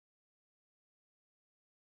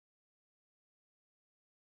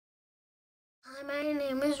Hi, my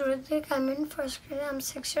name is Ruthvik. I'm in first grade. I'm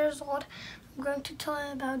 6 years old. I'm going to tell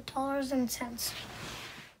you about dollars and cents.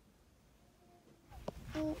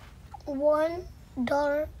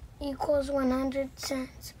 $1 equals 100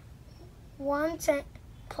 cents. 1 cent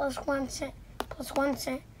plus 1 cent plus 1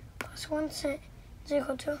 cent plus 1 cent is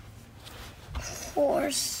equal to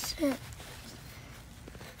 4 cents.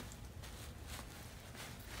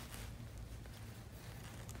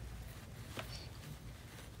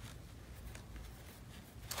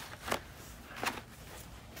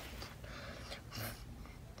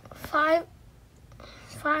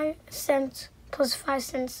 Five cents plus 5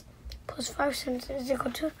 cents plus 5 cents is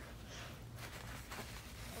equal to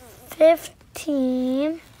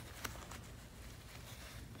 15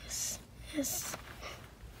 cents.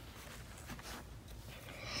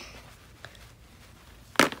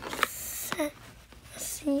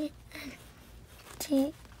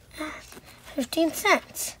 15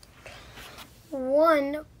 cents.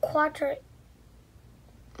 1 quarter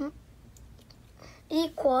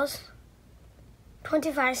equals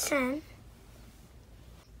 25 cents.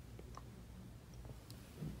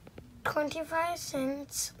 25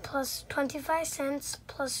 cents plus 25 cents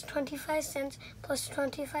plus 25 cents plus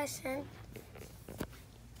 25 cents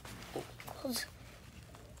equals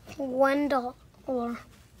 $1.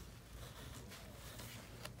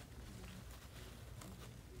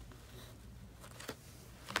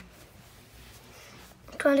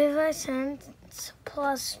 25 cents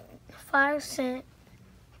plus 5 cents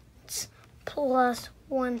plus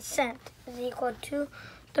 1 cent is equal to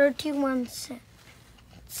 31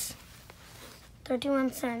 cents.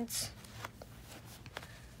 31 cents.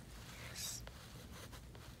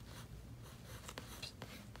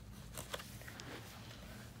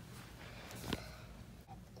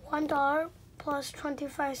 $1 plus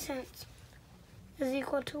 25 cents is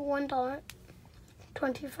equal to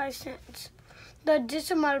 $1.25. The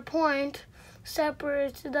decimal point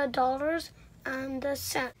separates the dollars and the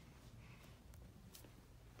cent.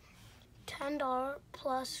 $10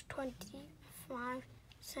 plus 25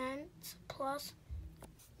 cents plus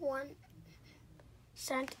 1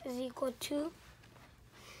 cent is equal to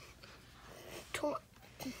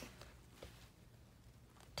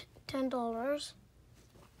 $10.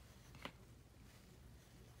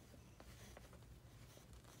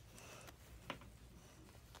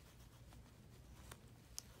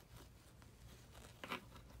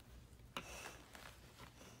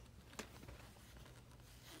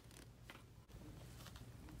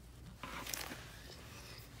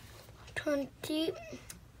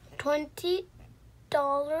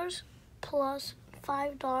 $20 plus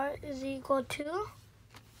 $5 is equal to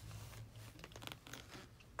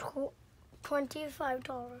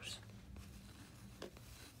 $25.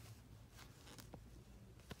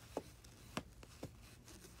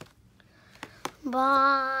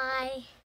 Bye.